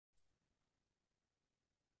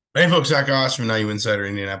Hey folks, Zach Osterman, IU Insider,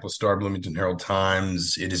 Indianapolis Star, Bloomington Herald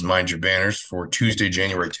Times. It is Mind Your Banners for Tuesday,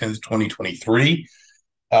 January 10th, 2023.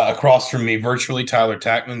 Across from me virtually, Tyler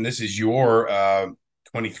Tachman. This is your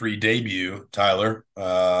 23 debut, Tyler.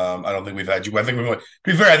 I don't think we've had you. I think we went,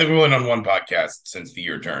 to be fair, I think we went on one podcast since the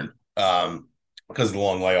year turned because of the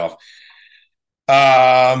long layoff.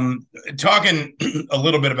 Talking a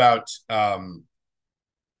little bit about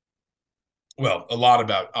a lot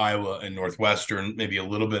about Iowa and Northwestern, maybe a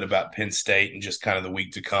little bit about Penn State and just kind of the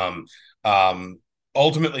week to come. Um,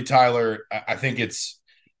 Ultimately, Tyler, I think it's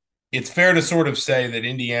fair to sort of say that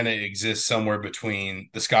Indiana exists somewhere between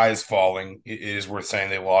the sky is falling. It is worth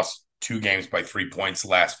saying they lost 2 games by 3 points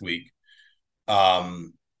last week.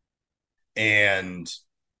 Um, and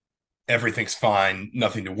everything's fine,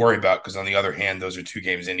 nothing to worry about, because on the other hand, those are 2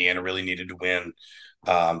 games Indiana really needed to win.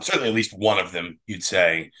 Certainly at least one of them, you'd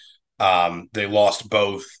say. They lost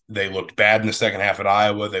both. They looked bad in the second half at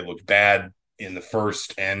Iowa. They looked bad in the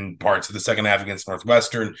first and parts of the second half against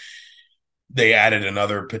Northwestern. They added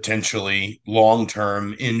another potentially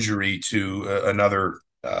long-term injury to another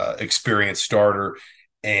experienced starter,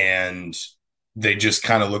 and they just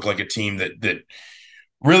kind of look like a team that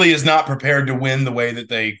really is not prepared to win the way that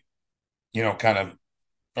they, kind of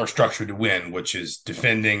are structured to win, which is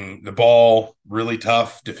defending the ball really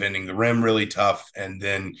tough, defending the rim really tough, and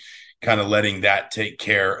then kind of letting that take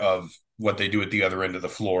care of what they do at the other end of the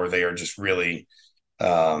floor. They are just really,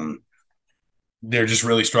 they're just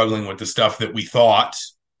really struggling with the stuff that we thought,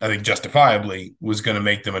 I think justifiably, was going to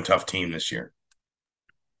make them a tough team this year.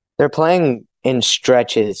 They're playing in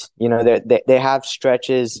stretches. They have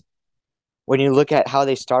stretches. When you look at how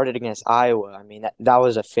they started against Iowa, I mean that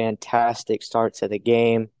was a fantastic start to the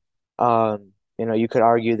game. You could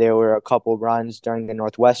argue there were a couple runs during the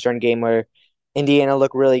Northwestern game where Indiana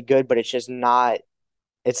looked really good, but it's not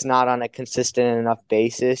on a consistent enough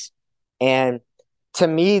basis. And to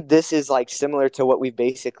me, this is like similar to what we've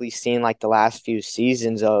basically seen like the last few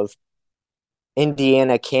seasons of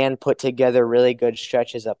Indiana can put together really good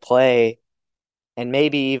stretches of play and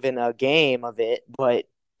maybe even a game of it, but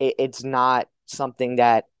it's not something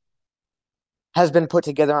that has been put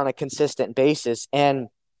together on a consistent basis. And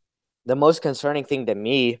the most concerning thing to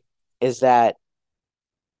me is that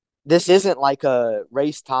this isn't like a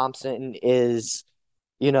Race Thompson is,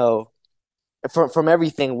 you know, from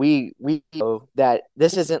everything we know that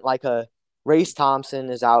this isn't like a Race Thompson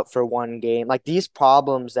is out for one game. Like these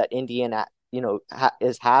problems that Indiana,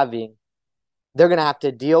 is having, they're going to have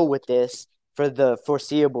to deal with this for the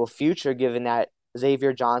foreseeable future, given that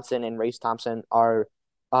Xavier Johnson and Race Thompson are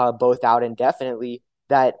both out indefinitely,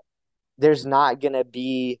 that there's not going to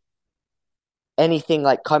be anything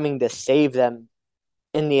like coming to save them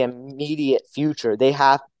in the immediate future. They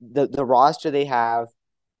have the roster they have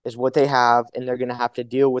is what they have, and they're going to have to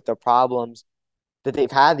deal with the problems that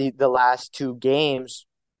they've had the last 2 games,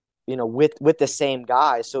 with the same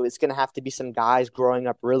guys. So it's going to have to be some guys growing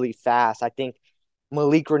up really fast. I think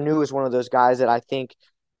Malik Renew is one of those guys that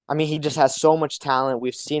I mean, he just has so much talent.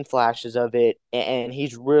 We've seen flashes of it, and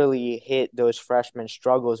he's really hit those freshman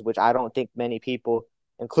struggles, which I don't think many people,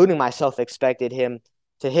 including myself, expected him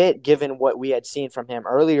to hit, given what we had seen from him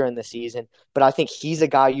earlier in the season. But I think he's a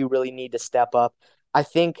guy you really need to step up. I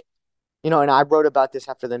think, and I wrote about this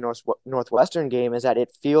after the Northwestern game, is that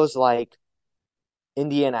it feels like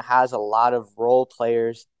Indiana has a lot of role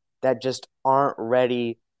players that just aren't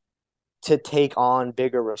ready to take on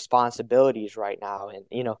bigger responsibilities right now.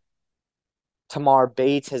 And, Tamar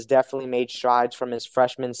Bates has definitely made strides from his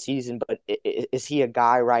freshman season, but is he a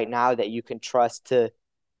guy right now that you can trust to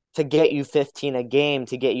get you 15 a game,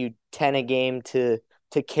 to get you 10 a game, to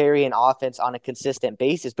carry an offense on a consistent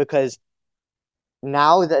basis? Because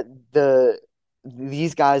now that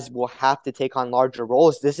these guys will have to take on larger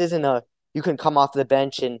roles, this isn't a you can come off the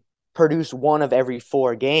bench and produce one of every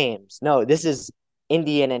 4 games. No, this is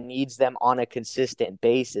Indiana needs them on a consistent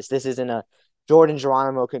basis. This isn't a Jordan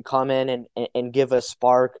Geronimo can come in and give a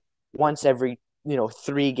spark once every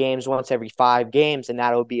 3 games, once every 5 games, and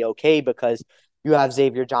that'll be okay because you have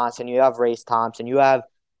Xavier Johnson, you have Race Thompson, you have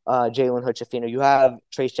Jalen Hood-Schifino, you have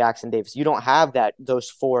Trace Jackson Davis. You don't have those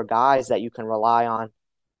 4 guys that you can rely on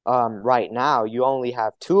right now. You only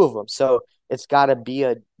have 2 of them, so it's got to be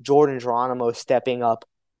a Jordan Geronimo stepping up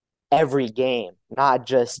every game, not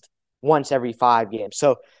just once every 5 games.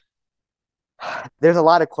 So there's a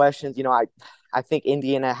lot of questions. I think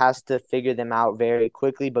Indiana has to figure them out very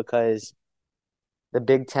quickly because the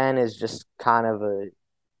Big Ten is just kind of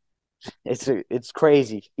it's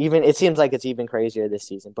crazy. Even it seems like it's even crazier this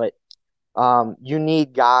season. But you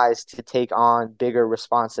need guys to take on bigger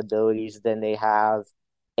responsibilities than they have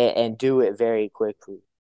and do it very quickly.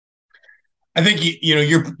 I think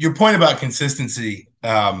your point about consistency.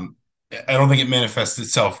 I don't think it manifests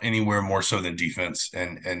itself anywhere more so than defense,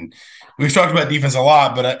 and we've talked about defense a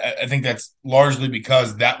lot, but I think that's largely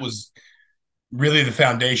because that was really the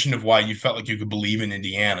foundation of why you felt like you could believe in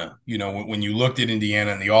Indiana. When you looked at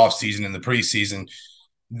Indiana in the offseason and the preseason,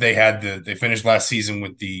 they finished last season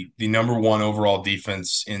with the number one overall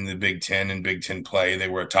defense in the Big Ten and Big Ten play. They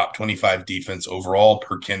were a top 25 defense overall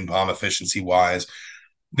per Ken Palm efficiency wise.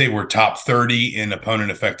 They were top 30 in opponent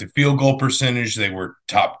effective field goal percentage. They were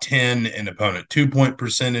top 10 in opponent 2-point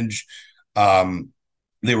percentage. Um,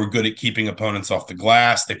 they were good at keeping opponents off the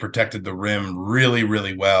glass. They protected the rim really,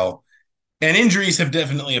 really well. And injuries have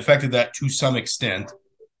definitely affected that to some extent.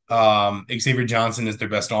 Xavier Johnson is their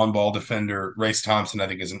best on-ball defender. Race Thompson, I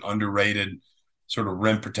think, is an underrated sort of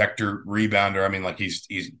rim protector, rebounder. I mean, like he's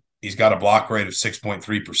got a block rate of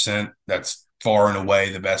 6.3%. That's far and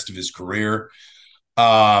away the best of his career.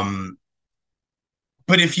 But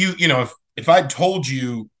if I told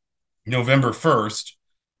you November 1st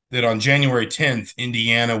that on January 10th,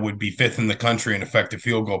 Indiana would be fifth in the country in effective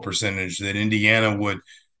field goal percentage, that Indiana would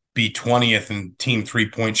be 20th in team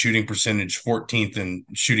 3-point shooting percentage, 14th in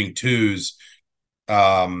shooting twos,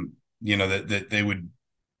 that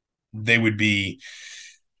they would be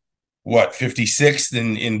what 56th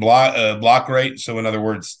in block rate. So in other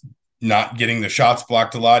words, not getting the shots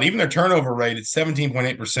blocked a lot. Even their turnover rate, it's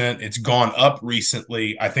 17.8%. It's gone up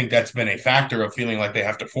recently. I think that's been a factor of feeling like they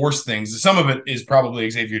have to force things. Some of it is probably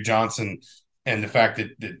Xavier Johnson and the fact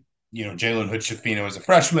that Jalen Hood-Schifino is a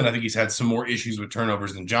freshman. I think he's had some more issues with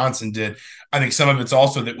turnovers than Johnson did. I think some of it's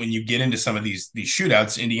also that when you get into some of these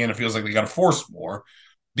shootouts, Indiana feels like they got to force more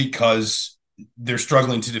because they're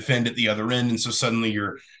struggling to defend at the other end. And so suddenly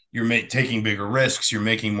you're taking bigger risks. You're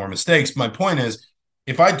making more mistakes. My point is,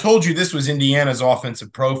 if I told you this was Indiana's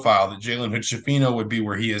offensive profile, that Jalen Hood-Schifino would be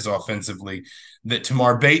where he is offensively, that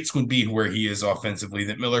Tamar Bates would be where he is offensively,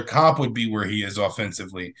 that Miller Kopp would be where he is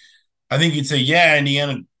offensively, I think you'd say, yeah,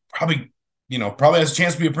 Indiana probably has a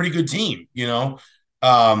chance to be a pretty good team,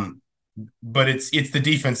 but it's the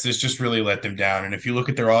defense that's just really let them down. And if you look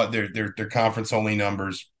at their conference only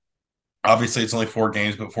numbers, obviously it's only 4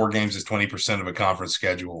 games, but 4 games is 20% of a conference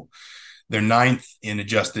schedule. They're 9th in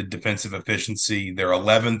adjusted defensive efficiency. They're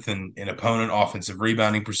 11th in opponent offensive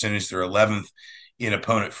rebounding percentage. They're 11th in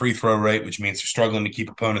opponent free throw rate, which means they're struggling to keep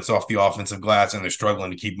opponents off the offensive glass and they're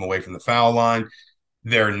struggling to keep them away from the foul line.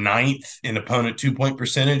 They're 9th in opponent 2-point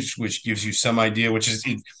percentage, which gives you some idea,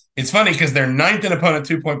 it's funny because they're 9th in opponent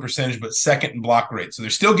 2-point percentage, but 2nd in block rate. So they're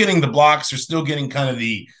still getting the blocks. They're still getting kind of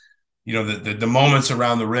the moments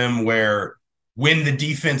around the rim where when the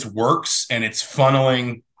defense works and it's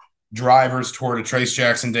funneling drivers toward a Trace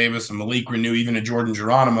Jackson Davis, a Malik Renew, even a Jordan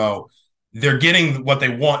Geronimo, they're getting what they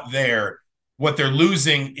want there. What they're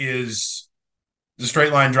losing is the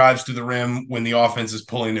straight line drives to the rim when the offense is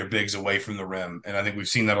pulling their bigs away from the rim. And I think we've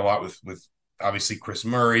seen that a lot with obviously Chris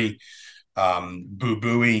Murray, Boo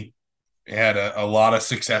Buie had a lot of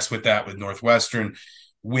success with that with Northwestern.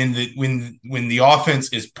 When the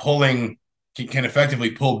offense is pulling, can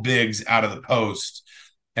effectively pull bigs out of the post.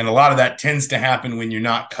 And a lot of that tends to happen when you're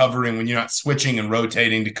not switching and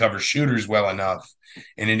rotating to cover shooters well enough.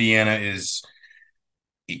 And Indiana is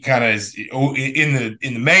in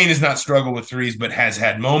the main has not struggled with threes, but has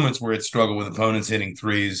had moments where it's struggled with opponents hitting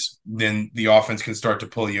threes. Then the offense can start to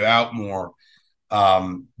pull you out more.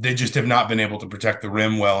 They just have not been able to protect the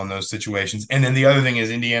rim well in those situations. And then the other thing is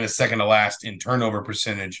Indiana's second to last in turnover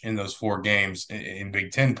percentage in those 4 games in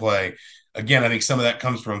Big Ten play. Again, I think some of that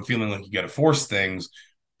comes from feeling like you got to force things,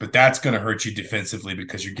 but that's going to hurt you defensively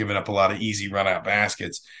because you're giving up a lot of easy run out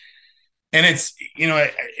baskets. And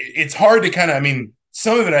it's hard to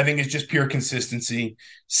some of it I think is just pure consistency.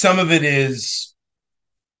 Some of it is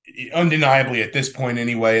undeniably at this point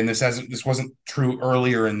anyway, and this wasn't true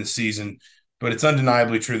earlier in the season, but it's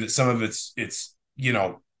undeniably true that some of it's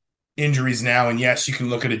injuries now. And yes, you can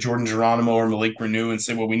look at a Jordan Geronimo or Malik Renew and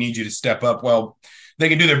say, well, we need you to step up. Well, they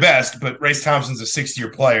can do their best, but Race Thompson's a 6-year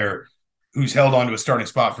player who's held on to a starting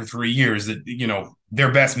spot for 3 years. That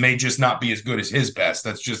their best may just not be as good as his best.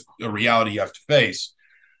 That's just a reality you have to face.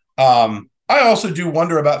 I also do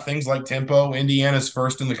wonder about things like tempo. Indiana's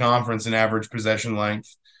first in the conference in average possession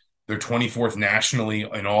length. They're 24th nationally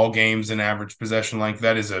in all games in average possession length.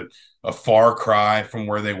 That is a far cry from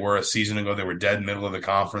where they were a season ago. They were dead middle of the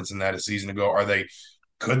conference in that a season ago.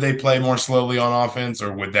 Could they play more slowly on offense,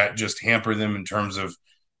 or would that just hamper them in terms of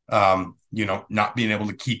not being able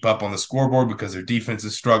to keep up on the scoreboard because their defense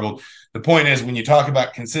has struggled? The point is, when you talk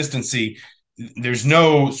about consistency, there's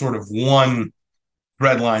no sort of one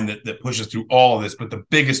thread line that pushes through all of this. But the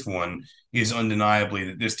biggest one is undeniably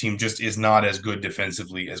that this team just is not as good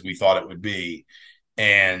defensively as we thought it would be.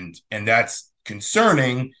 And that's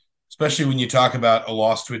concerning, especially when you talk about a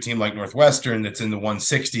loss to a team like Northwestern that's in the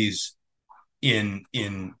 160s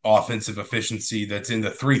in offensive efficiency, that's in the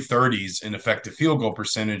 330s in effective field goal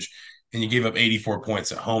percentage, and you gave up 84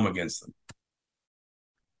 points at home against them.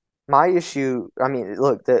 My issue, I mean,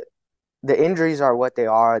 look, the injuries are what they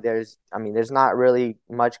are. There's not really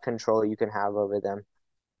much control you can have over them.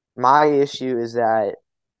 My issue is that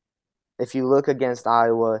if you look against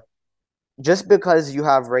Iowa, just because you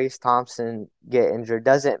have Race Thompson get injured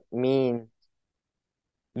doesn't mean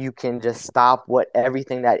you can just stop what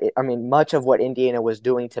everything that I mean, much of what Indiana was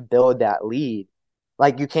doing to build that lead.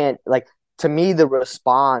 Like you can't like to me the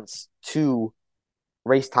response to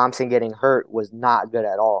Race Thompson getting hurt was not good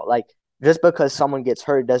at all. Like just because someone gets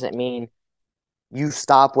hurt doesn't mean you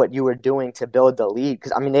stop what you were doing to build the lead.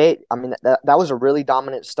 Because that was a really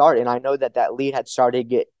dominant start, and I know that lead had started to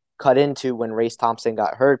get cut into when Race Thompson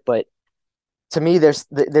got hurt. But to me, there's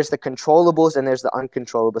the controllables and there's the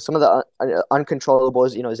uncontrollables. Some of the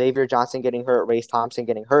uncontrollables, Xavier Johnson getting hurt, Race Thompson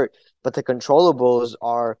getting hurt, but the controllables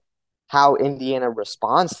are how Indiana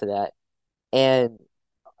responds to that. And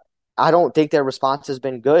I don't think their response has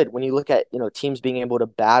been good. When you look at teams being able to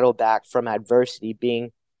battle back from adversity,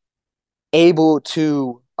 being able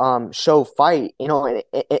to show fight.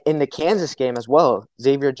 In the Kansas game as well,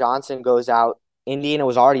 Xavier Johnson goes out. Indiana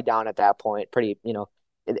was already down at that point.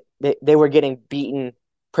 They were getting beaten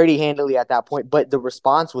pretty handily at that point, but the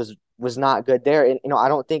response was not good there. And I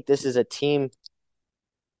don't think this is a team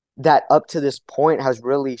that up to this point has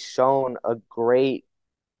really shown a great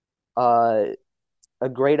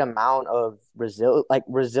amount of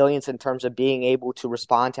resilience in terms of being able to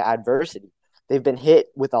respond to adversity. They've been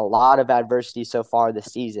hit with a lot of adversity so far this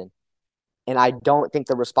season, and I don't think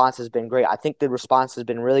the response has been great. I think the response has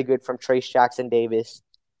been really good from Trace Jackson Davis.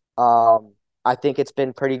 I think it's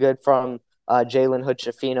been pretty good from Jalen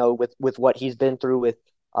Hood-Schifino with what he's been through with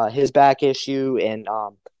his back issue,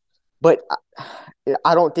 but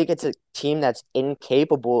I don't think it's a team that's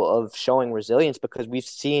incapable of showing resilience because we've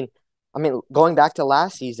seen. I mean, going back to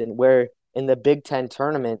last season, where in the Big Ten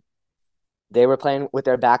tournament, they were playing with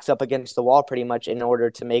their backs up against the wall pretty much in order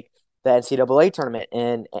to make the NCAA tournament,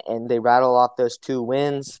 and they rattle off those 2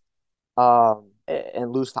 wins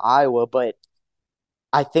and lose to Iowa. But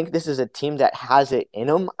I think this is a team that has it in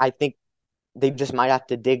them. I think they just might have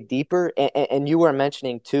to dig deeper. And you were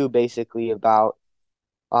mentioning too, basically about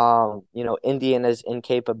Indiana's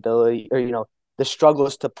incapability or the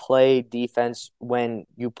struggles to play defense when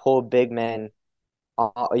you pull big men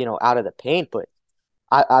out of the paint. But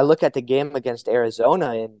I look at the game against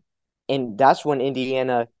Arizona, and that's when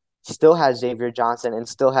Indiana still had Xavier Johnson and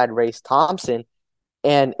still had Race Thompson.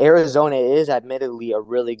 And Arizona is admittedly a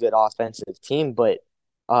really good offensive team, but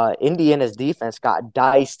Indiana's defense got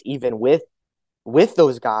diced even with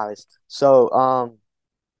those guys. So,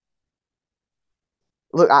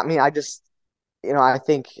 look, I mean, I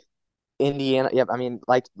think Indiana, yeah, I mean,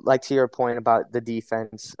 like to your point about the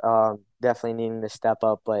defense, definitely needing to step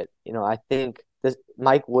up. But I think this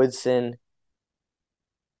Mike Woodson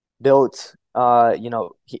built.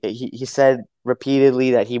 He said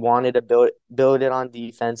repeatedly that he wanted to build it on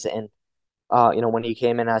defense, and when he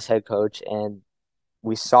came in as head coach, and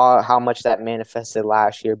we saw how much that manifested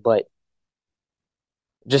last year. But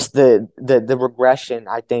just the regression,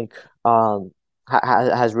 I think,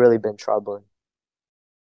 has really been troubling.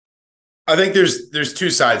 I think there's 2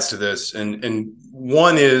 sides to this, and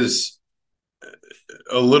one is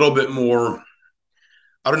a little bit more.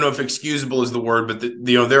 I don't know if excusable is the word, but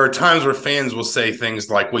there are times where fans will say things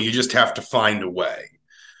like, "Well, you just have to find a way."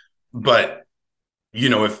 But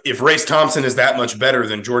if Race Thompson is that much better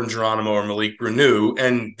than Jordan Geronimo or Malik Renew,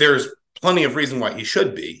 and there's plenty of reason why he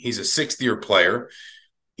should be. He's a 6th-year player.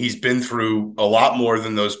 He's been through a lot more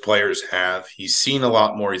than those players have. He's seen a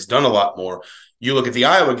lot more. He's done a lot more. You look at the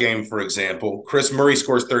Iowa game, for example, Chris Murray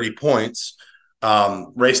scores 30 points.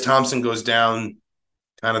 Race Thompson goes down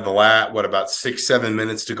kind of about 6-7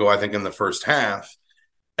 minutes to go, I think, in the first half.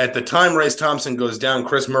 At the time Race Thompson goes down,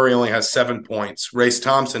 Chris Murray only has 7 points. Race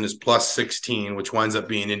Thompson is plus 16, which winds up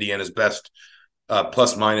being Indiana's best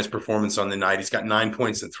plus-minus performance on the night. He's got 9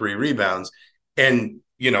 points and 3 rebounds. And,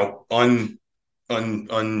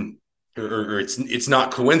 it's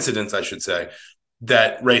not coincidence, I should say,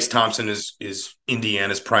 that Race Thompson is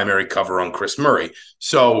Indiana's primary cover on Chris Murray.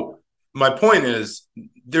 So my point is,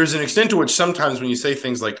 there's an extent to which sometimes when you say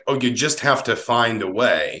things like, "Oh, you just have to find a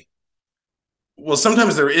way," well,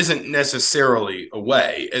 sometimes there isn't necessarily a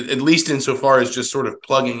way, at least insofar as just sort of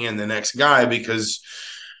plugging in the next guy, because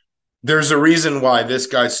there's a reason why this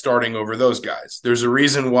guy's starting over those guys. There's a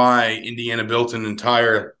reason why Indiana built an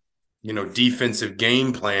entire, defensive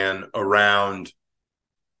game plan around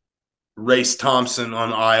Race Thompson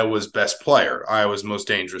on Iowa's best player, Iowa's most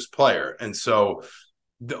dangerous player. And so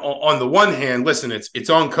on the one hand, listen, it's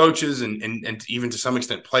on coaches and even to some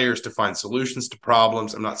extent players to find solutions to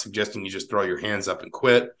problems. I'm not suggesting you just throw your hands up and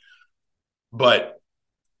quit, but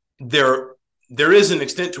there is an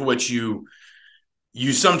extent to which you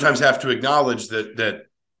sometimes have to acknowledge that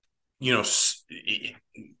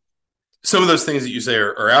some of those things that you say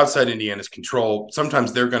are outside Indiana's control.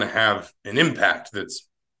 Sometimes they're going to have an impact that's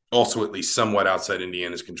also at least somewhat outside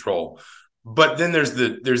Indiana's control. But then there's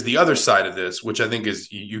the other side of this, which I think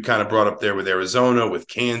is you kind of brought up there with Arizona, with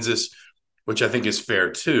Kansas, which I think is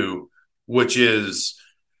fair too, which is,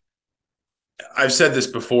 I've said this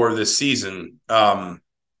before this season, it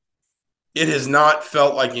has not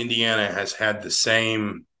felt like Indiana has had the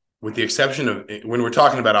same, with the exception of when we're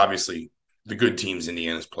talking about obviously the good teams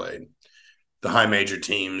Indiana's played, the high major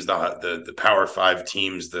teams, the Power Five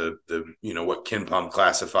teams, the what KenPom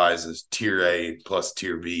classifies as Tier A plus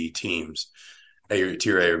Tier B teams,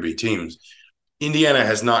 Tier A or B teams. Indiana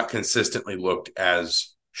has not consistently looked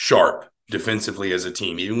as sharp defensively as a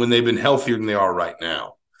team, even when they've been healthier than they are right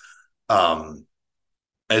now,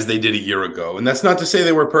 as they did a year ago. And that's not to say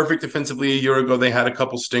they were perfect defensively a year ago. They had a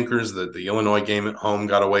couple stinkers. The Illinois game at home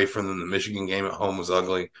got away from them. The Michigan game at home was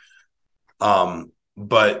ugly.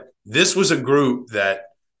 But this was a group that,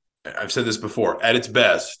 I've said this before, at its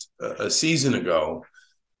best, a season ago,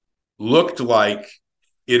 looked like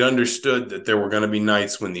it understood that there were going to be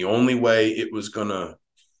nights when the only way it was going to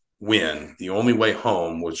win, the only way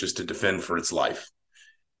home, was just to defend for its life.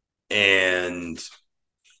 And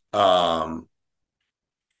I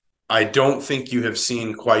don't think you have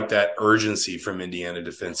seen quite that urgency from Indiana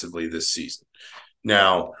defensively this season.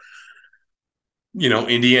 Now,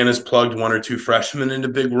 Indiana's plugged one or two freshmen into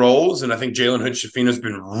big roles, and I think Jalen Hood-Schifino's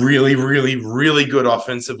been really, really, really good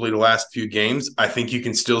offensively the last few games. I think you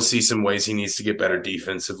can still see some ways he needs to get better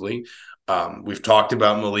defensively. We've talked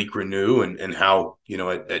about Malik Renew and how,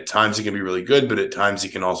 at times he can be really good, but at times he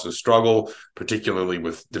can also struggle, particularly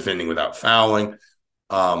with defending without fouling.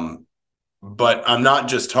 But I'm not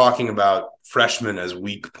just talking about freshmen as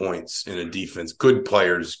weak points in a defense. Good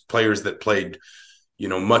players that played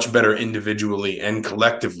much better individually and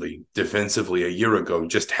collectively defensively a year ago,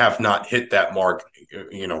 just have not hit that mark,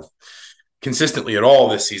 consistently at all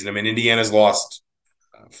this season. I mean, Indiana's lost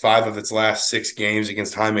 5 of ose last 6 games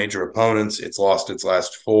against high major opponents. It's lost its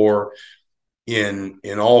last 4. In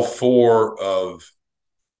all four of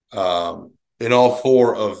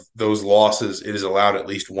those losses, it has allowed at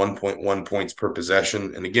least 1.1 points per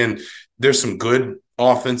possession. And again, there's some good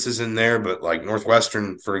offenses in there, but like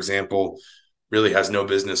Northwestern, for example, really has no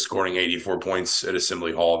business scoring 84 points at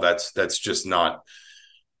Assembly Hall. That's just not,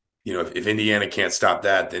 if Indiana can't stop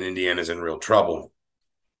that, then Indiana's in real trouble.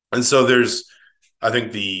 And so there's, I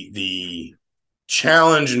think the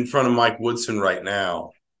challenge in front of Mike Woodson right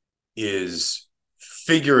now is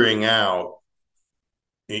figuring out,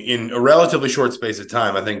 in a relatively short space of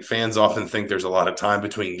time. I think fans often think there's a lot of time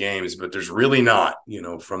between games, but there's really not,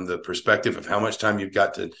 from the perspective of how much time you've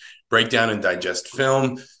got to break down and digest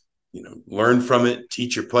film, learn from it,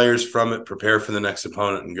 teach your players from it, prepare for the next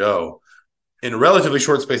opponent, and go. In a relatively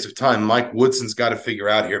short space of time, Mike Woodson's got to figure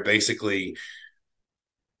out here basically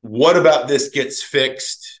what about this gets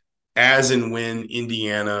fixed as and when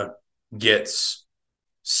Indiana gets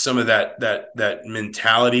some of that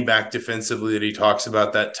mentality back defensively that he talks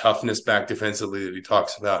about, that toughness back defensively that he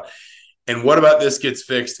talks about. And what about this gets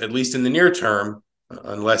fixed, at least in the near term,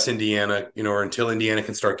 unless Indiana, or until Indiana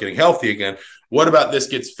can start getting healthy again. What about this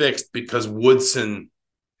gets fixed because Woodson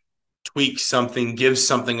tweaks something, gives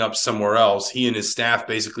something up somewhere else? He and his staff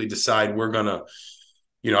basically decide we're going to,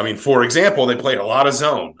 for example, they played a lot of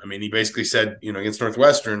zone. He basically said, against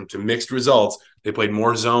Northwestern, to mixed results, they played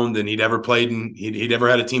more zone than he'd ever played, and he'd ever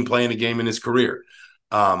had a team play in a game in his career.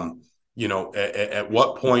 At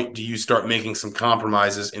what point do you start making some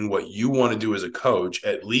compromises in what you want to do as a coach,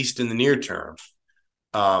 at least in the near term?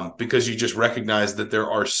 Because you just recognize that there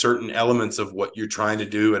are certain elements of what you're trying to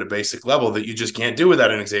do at a basic level that you just can't do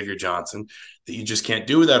without an Xavier Johnson, that you just can't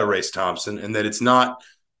do without a Race Thompson, and that it's not,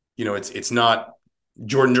 it's not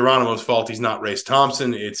Jordan Geronimo's fault he's not Race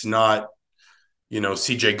Thompson. It's not,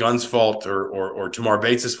 CJ Gunn's fault or Tamar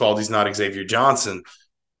Bates's fault he's not Xavier Johnson.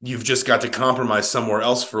 You've just got to compromise somewhere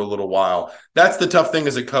else for a little while. That's the tough thing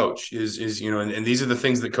as a coach is and these are the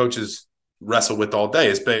things that coaches wrestle with all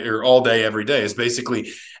day or all day every day is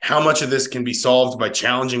basically how much of this can be solved by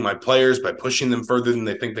challenging my players, by pushing them further than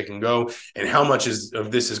they think they can go, and how much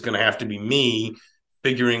of this is going to have to be me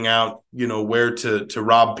figuring out, where to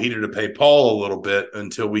rob Peter to pay Paul a little bit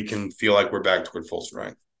until we can feel like we're back toward full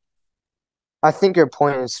strength. I think your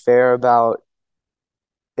point is fair about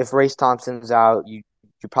if Race Thompson's out, you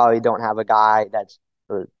probably don't have a guy that's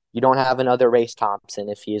or you don't have another Race Thompson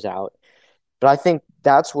if he's out. But I think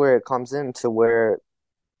that's where it comes into where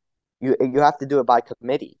you have to do it by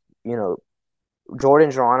committee.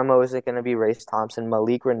 Jordan Geronimo isn't going to be Race Thompson.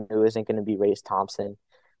 Malik Renew isn't going to be Race Thompson.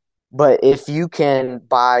 But if you can,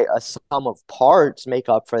 by a sum of parts, make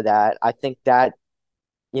up for that, I think that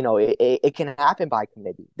it can happen by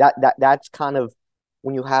committee. That's kind of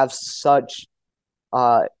when you have such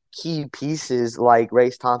key pieces like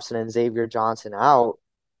Race Thompson and Xavier Johnson out,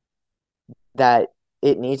 that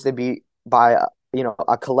it needs to be by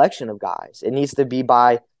a collection of guys. It needs to be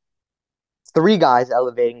by three guys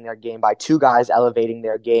elevating their game, by two guys elevating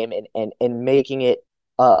their game, and making it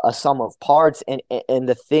a sum of parts. And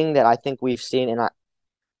the thing that I think we've seen, and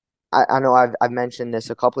I know I've mentioned this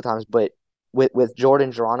a couple of times, but with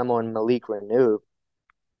Jordan Geronimo and Malik Renew,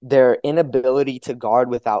 their inability to guard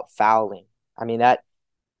without fouling. I mean that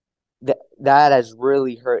has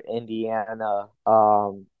really hurt Indiana.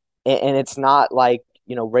 And it's not like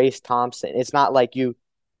Race Thompson. It's not like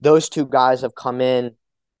those two guys have come in,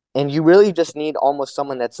 and you really just need almost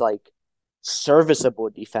someone that's like serviceable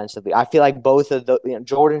defensively. I feel like both of the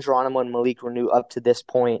Jordan Geronimo and Malik Renew up to this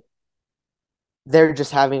point, they're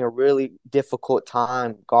just having a really difficult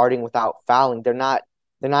time guarding without fouling. They're not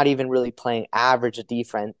even really playing average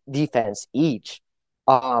defense each.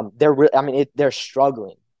 They're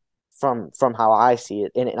struggling from how I see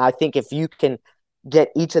it. And I think if you can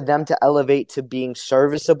get each of them to elevate to being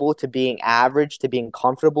serviceable, to being average, to being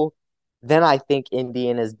comfortable, then I think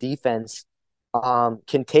Indiana's defense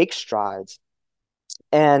can take strides.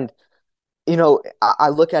 And, I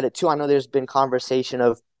look at it too. I know there's been conversation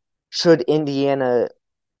of should Indiana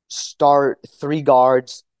start three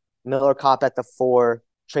guards, Miller Kopp at the 4,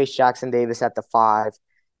 Trace Jackson Davis at the 5.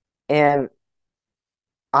 And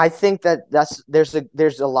I think that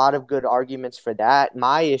there's a lot of good arguments for that.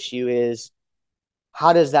 My issue is,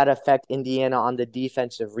 how does that affect Indiana on the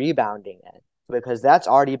defensive rebounding end? Because that's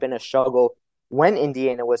already been a struggle when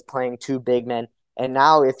Indiana was playing two big men. And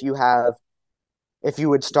now if you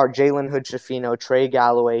would start Jalen Hood-Schifino, Trey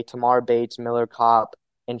Galloway, Tamar Bates, Miller Kopp,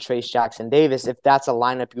 and Trace Jackson Davis, if that's a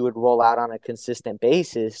lineup you would roll out on a consistent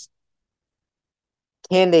basis,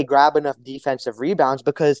 can they grab enough defensive rebounds?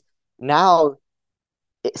 Because now,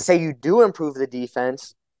 say you do improve the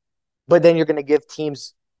defense, but then you're going to give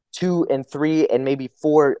teams 2 and 3 and maybe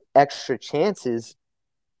 4 extra chances,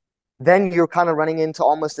 then you're kind of running into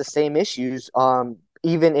almost the same issues,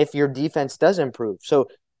 even if your defense does improve. So,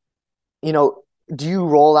 do you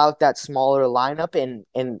roll out that smaller lineup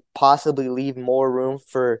and possibly leave more room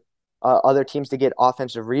for other teams to get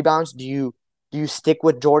offensive rebounds? Do you stick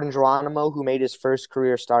with Jordan Geronimo, who made his first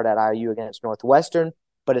career start at IU against Northwestern,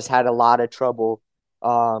 but has had a lot of trouble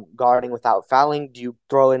guarding without fouling? Do you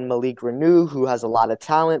throw in Malik Renew, who has a lot of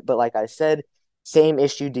talent, but like I said, same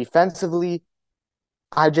issue defensively?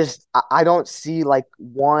 I don't see like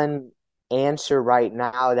one answer right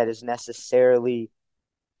now that is necessarily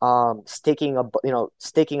sticking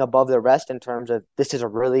above the rest in terms of this is a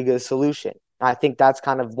really good solution. I think that's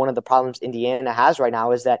kind of one of the problems Indiana has right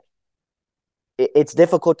now, is that it's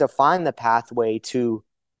difficult to find the pathway to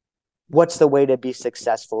what's the way to be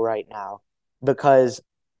successful right now, because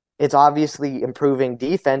it's obviously improving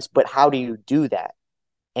defense, but how do you do that?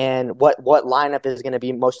 And what lineup is going to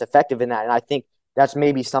be most effective in that? And I think that's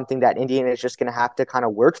maybe something that Indiana is just going to have to kind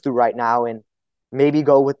of work through right now, and maybe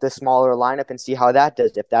go with the smaller lineup and see how that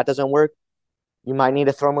does. If that doesn't work, you might need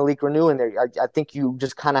to throw Malik Renew in there. I think you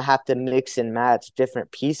just kind of have to mix and match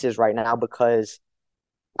different pieces right now, because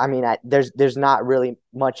there's not really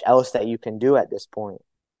much else that you can do at this point.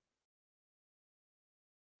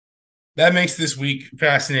 That makes this week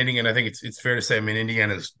fascinating, and I think it's fair to say,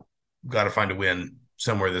 Indiana's got to find a win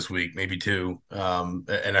somewhere this week, maybe two.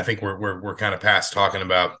 And I think we're kind of past talking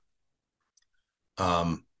about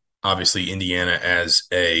obviously Indiana as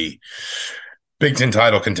a Big Ten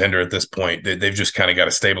title contender at this point. They've just kind of got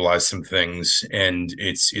to stabilize some things, and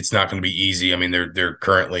it's not going to be easy. They're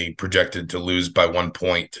currently projected to lose by 1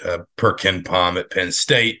 point per Ken Palm at Penn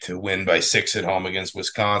State, to win by 6 at home against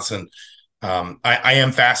Wisconsin. I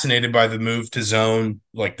am fascinated by the move to zone.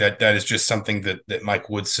 Like that is just something that Mike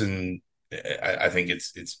Woodson, I think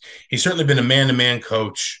he's certainly been a man-to-man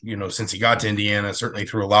coach, since he got to Indiana, certainly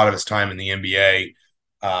through a lot of his time in the NBA.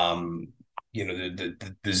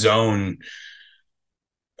 the zone.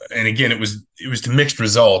 And again, it was to mixed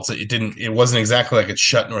results. It wasn't exactly like it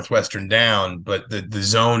shut Northwestern down, but the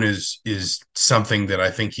zone is something that I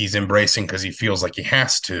think he's embracing because he feels like he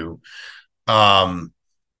has to. Um,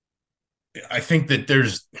 I think that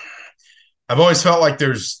I've always felt like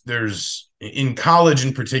there's in college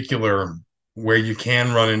in particular where you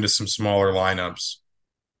can run into some smaller lineups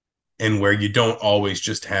and where you don't always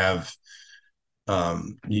just have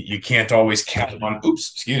you can't always count on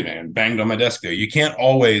oops, excuse me, I banged on my desk there. You can't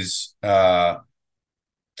always count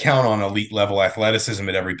on elite level athleticism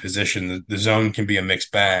at every position. The zone can be a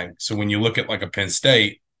mixed bag. So when you look at like a Penn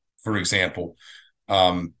State, for example,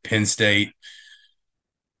 Penn State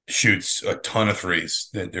shoots a ton of threes.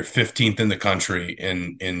 They're 15th in the country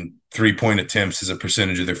in 3-point attempts as a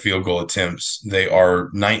percentage of their field goal attempts. They are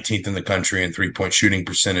 19th in the country in 3-point shooting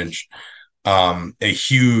percentage. A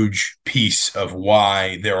huge piece of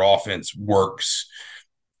why their offense works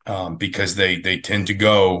because they tend to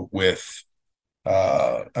go with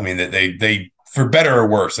I mean they for better or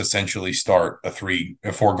worse essentially start a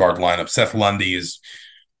 4 guard lineup. Seth Lundy is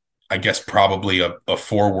I guess probably a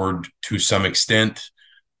forward to some extent.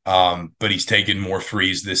 But he's taken more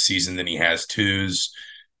threes this season than he has twos,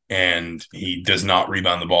 and he does not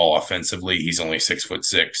rebound the ball offensively. He's only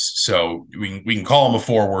 6'6", so we can call him a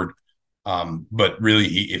forward, but really,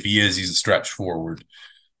 if he is, he's a stretch forward.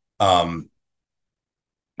 Um,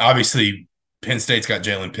 Obviously, Penn State's got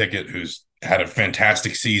Jalen Pickett, who's had a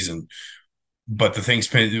fantastic season. But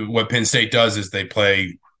what Penn State does is they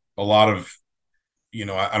play a lot of I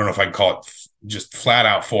don't know if I'd call it just flat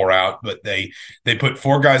out 4 out, but they put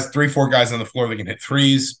 4 guys on the floor that can hit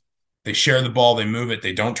threes. They share the ball, they move it,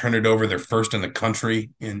 they don't turn it over. They're first in the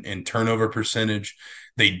country in turnover percentage.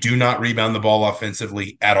 They do not rebound the ball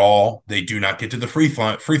offensively at all. They do not get to the free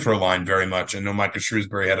throw line very much. I know Micah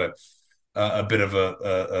Shrewsbury had a bit of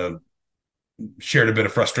a shared a bit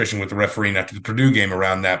of frustration with the referee after the Purdue game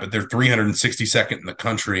around that, but they're 362nd in the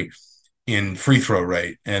country in free throw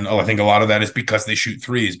rate. And I think a lot of that is because they shoot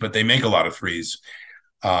threes, but they make a lot of threes.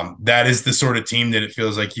 That is the sort of team that it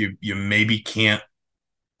feels like you maybe can't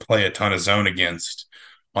play a ton of zone against.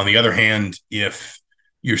 On the other hand, if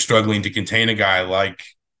you're struggling to contain a guy like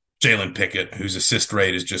Jalen Pickett, whose assist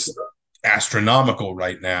rate is just astronomical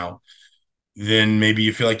right now, then maybe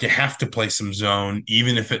you feel like you have to play some zone,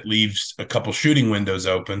 even if it leaves a couple shooting windows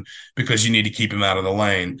open because you need to keep him out of the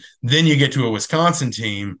lane. Then you get to a Wisconsin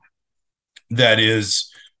team that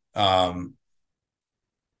is, I don't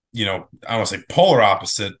want to say polar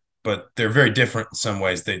opposite, but they're very different in some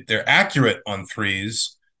ways. They're accurate on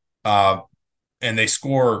threes, and they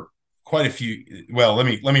score quite a few. Well, let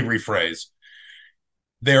me rephrase.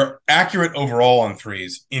 They're accurate overall on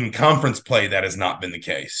threes. In conference play, that has not been the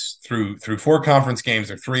case. Through 4 conference games,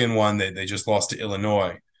 they're 3-1. They just lost to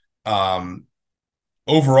Illinois.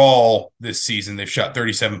 Overall, this season, they've shot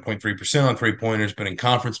 37.3% on 3-pointers, but in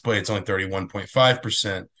conference play, it's only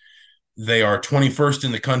 31.5%. They are 21st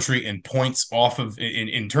in the country in points off of,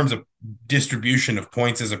 in terms of distribution of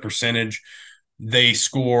points as a percentage. They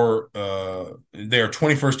are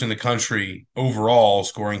 21st in the country overall,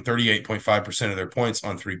 scoring 38.5% of their points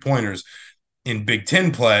on 3-pointers. In Big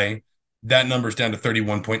Ten play, that number's down to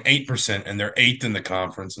 31.8%, and they're 8th in the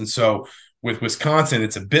conference. And so with Wisconsin,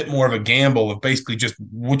 it's a bit more of a gamble of basically just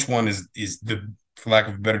which one is the, for lack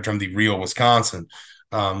of a better term, the real Wisconsin.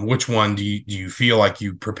 Which one do you feel like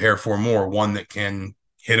you prepare for more? One that can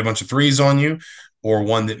hit a bunch of threes on you, or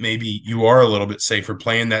one that maybe you are a little bit safer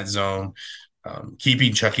playing that zone,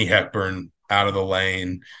 keeping Chucky Hepburn out of the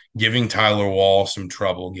lane, giving Tyler Wall some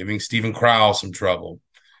trouble, giving Stephen Crowell some trouble.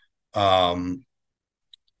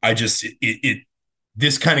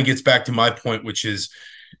 This kind of gets back to my point, which is,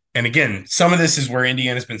 and again, some of this is where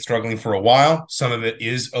Indiana's been struggling for a while. Some of it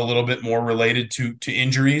is a little bit more related to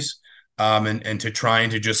injuries, and to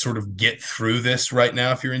trying to just sort of get through this right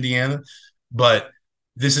now if you're Indiana. But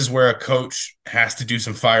this is where a coach has to do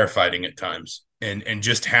some firefighting at times, and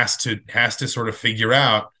just has to sort of figure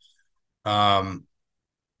out,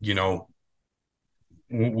 you know,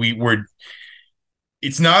 we're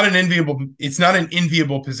it's not an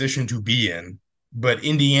enviable position to be in, but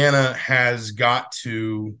Indiana has got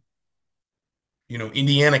to,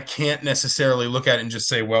 Indiana can't necessarily look at it and just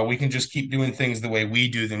say, well, we can just keep doing things the way we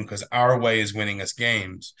do them because our way is winning us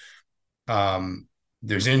games.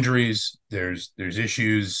 There's injuries, there's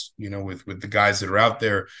issues, with the guys that are out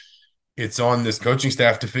there. It's on this coaching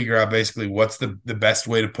staff to figure out basically what's the best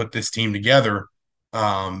way to put this team together.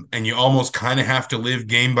 And you almost kind of have to live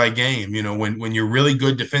game by game. When you're really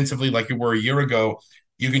good defensively, like you were a year ago,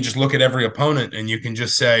 you can just look at every opponent and you can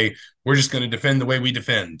just say, we're just going to defend the way we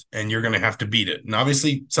defend, and you're going to have to beat it. And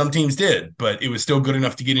obviously, some teams did, but it was still good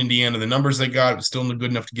enough to get Indiana the numbers they got. It was still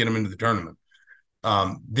good enough to get them into the tournament.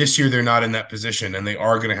 This year, they're not in that position, and they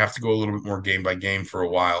are going to have to go a little bit more game by game for a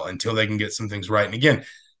while until they can get some things right. And again,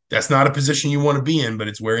 that's not a position you want to be in, but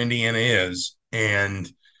it's where Indiana is.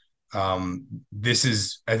 And this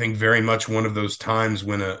is, I think, very much one of those times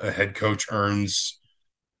when a head coach earns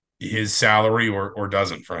his salary or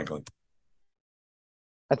doesn't, frankly.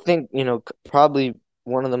 I think, probably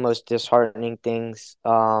one of the most disheartening things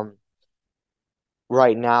right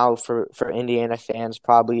now for Indiana fans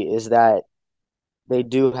probably is that they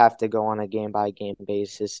do have to go on a game by game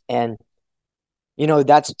basis. And,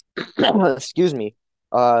 that's, excuse me,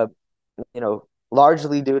 uh,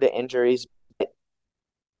 largely due to injuries.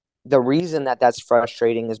 The reason that that's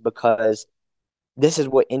frustrating is because this is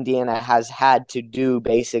what Indiana has had to do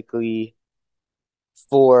basically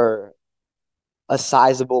for a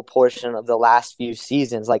sizable portion of the last few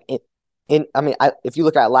seasons. Like if you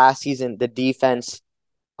look at last season, the defense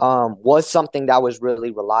was something that was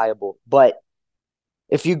really reliable. But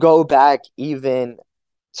if you go back even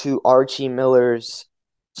to Archie Miller's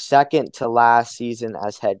second to last season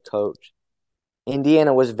as head coach,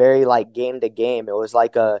 Indiana was very like game to game. It was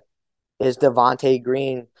like is Devontae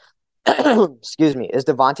Green, excuse me, is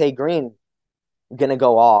Devontae Green gonna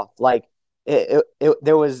go off? Like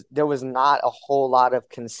there was not a whole lot of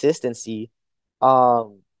consistency.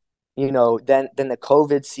 Then the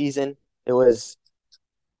COVID season, it was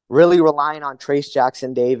really relying on Trace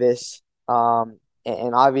Jackson Davis. And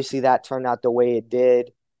obviously that turned out the way it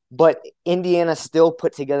did. But Indiana still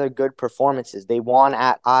put together good performances. They won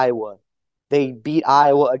at Iowa. They beat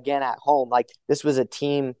Iowa again at home. Like this was a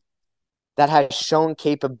team that has shown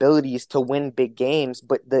capabilities to win big games,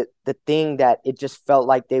 but the thing that it just felt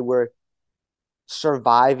like they were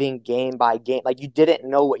surviving game by game. Like you didn't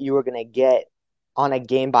know what you were going to get on a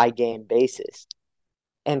game by game basis.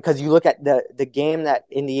 And because you look at the game that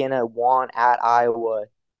Indiana won at Iowa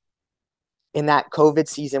in that COVID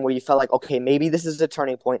season where you felt like, okay, maybe this is a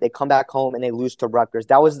turning point. They come back home and they lose to Rutgers.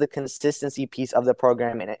 That was the consistency piece of the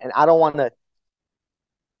program. And I don't want to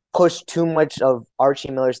push too much of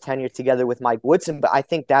Archie Miller's tenure together with Mike Woodson, but I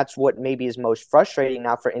think that's what maybe is most frustrating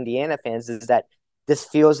now for Indiana fans is that this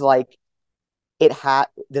feels like it had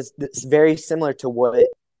this very similar to what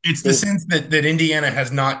It's the sense that Indiana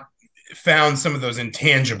has not found some of those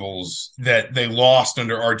intangibles that they lost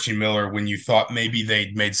under Archie Miller when you thought maybe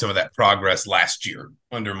they'd made some of that progress last year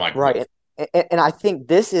under Mike Wood. right. And I think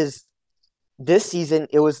this season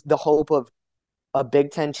it was the hope of a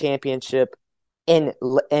Big Ten championship, and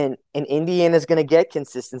Indiana's going to get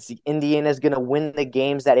consistency. Indiana's going to win the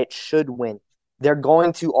games that it should win. They're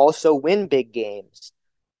going to also win big games.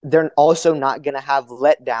 They're also not going to have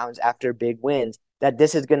letdowns after big wins. That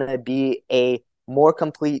this is going to be a more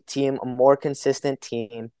complete team, a more consistent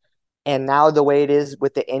team. And now the way it is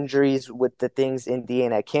with the injuries, with the things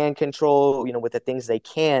Indiana can control, with the things they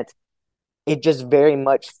can't, it just very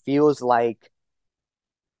much feels like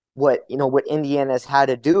what Indiana's had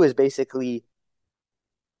to do is basically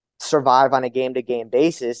survive on a game to game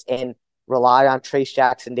basis and rely on Trace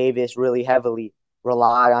Jackson Davis really heavily,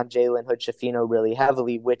 rely on Jalen Hood Schifino really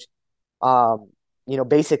heavily, which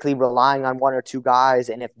basically relying on one or two guys.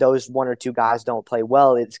 And if those one or two guys don't play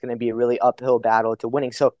well, it's going to be a really uphill battle to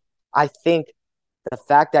winning. So I think the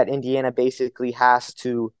fact that Indiana basically has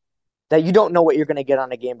to, that you don't know what you're going to get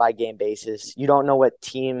on a game by game basis. You don't know what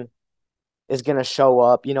team is going to show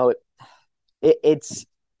up.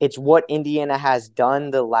 It's what Indiana has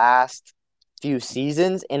done the last few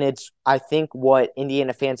seasons. And it's, I think, what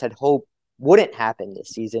Indiana fans had hoped wouldn't happen this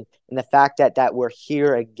season. And the fact that we're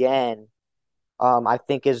here again, I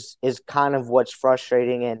think is kind of what's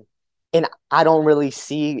frustrating. And I don't really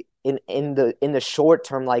see in the short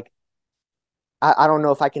term, like, I don't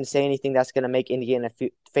know if I can say anything that's going to make Indiana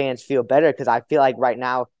fans feel better, because I feel like right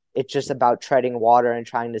now it's just about treading water and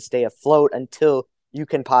trying to stay afloat until you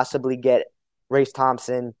can possibly get Race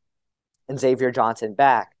Thompson and Xavier Johnson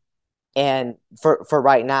back. And for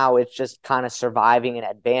right now, it's just kind of surviving and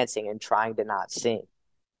advancing and trying to not sink.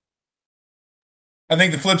 I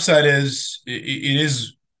think the flip side is it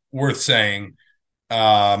is worth saying,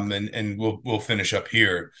 and we'll finish up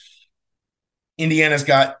here. Indiana's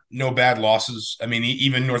got no bad losses. I mean,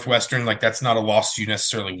 even Northwestern, like that's not a loss you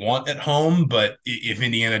necessarily want at home, but if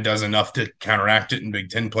Indiana does enough to counteract it in Big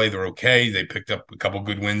Ten play, they're okay. They picked up a couple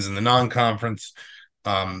good wins in the non-conference.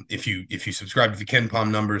 If you subscribe to the KenPom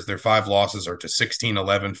numbers, their 5 losses are to 16,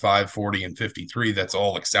 11, 5, 40, and 53. That's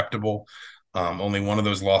all acceptable. Only one of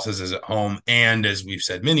those losses is at home. And as we've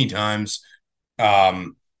said many times,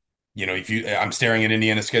 If I'm staring at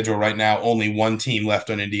Indiana's schedule right now, only one team left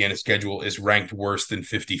on Indiana's schedule is ranked worse than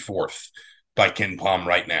 54th by Ken Palm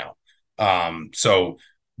right now. So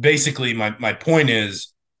basically, my point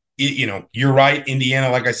is, you're right. Indiana,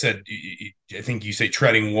 like I said, I think you say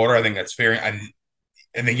treading water. I think that's fair. I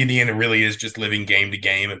think Indiana really is just living game to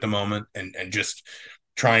game at the moment, and just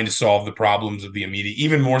trying to solve the problems of the immediate.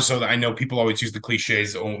 Even more so that I know people always use the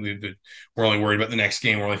cliches. We're only worried about the next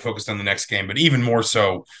game. We're only focused on the next game. But even more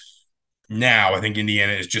so now, I think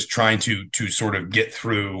Indiana is just trying to sort of get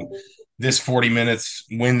through this 40 minutes,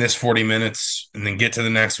 win this 40 minutes, and then get to the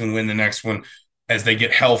next one, win the next one. As they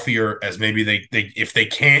get healthier, as maybe they if they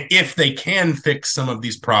can fix some of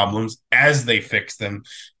these problems as they fix them,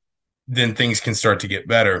 then things can start to get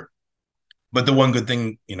better. But the one good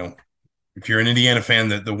thing, if you're an Indiana fan,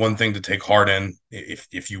 the one thing to take heart in,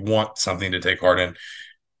 if you want something to take heart in,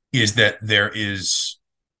 is that there is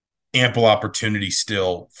ample opportunity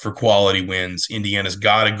still for quality wins. Indiana's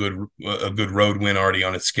got a good road win already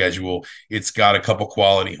on its schedule. It's got a couple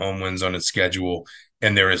quality home wins on its schedule,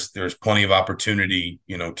 and there's plenty of opportunity,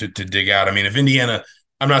 to dig out. I mean, if Indiana,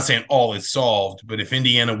 I'm not saying all is solved, but if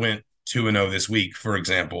Indiana went 2-0 this week, for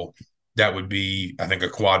example, that would be, I think, a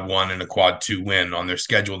quad 1 and a quad 2 win on their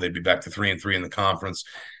schedule. They'd be back to 3-3 in the conference,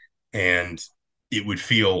 and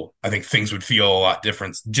I think things would feel a lot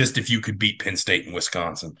different just if you could beat Penn State and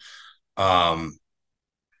Wisconsin. Um,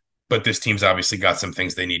 but this team's obviously got some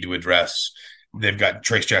things they need to address. They've got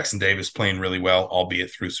Trace Jackson Davis playing really well,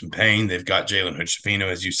 albeit through some pain. They've got Jalen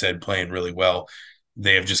Hood-Schifino, as you said, playing really well.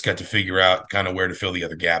 They have just got to figure out kind of where to fill the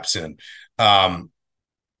other gaps in.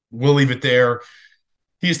 We'll leave it there.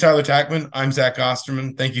 He is Tyler Tachman. I'm Zach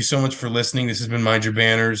Osterman. Thank you so much for listening. This has been Mind Your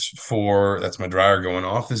Banners that's my dryer going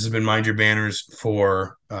off. This has been Mind Your Banners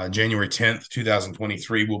for January 10th,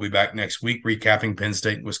 2023. We'll be back next week recapping Penn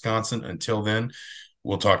State and Wisconsin. Until then,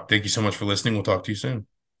 we'll talk. Thank you so much for listening. We'll talk to you soon.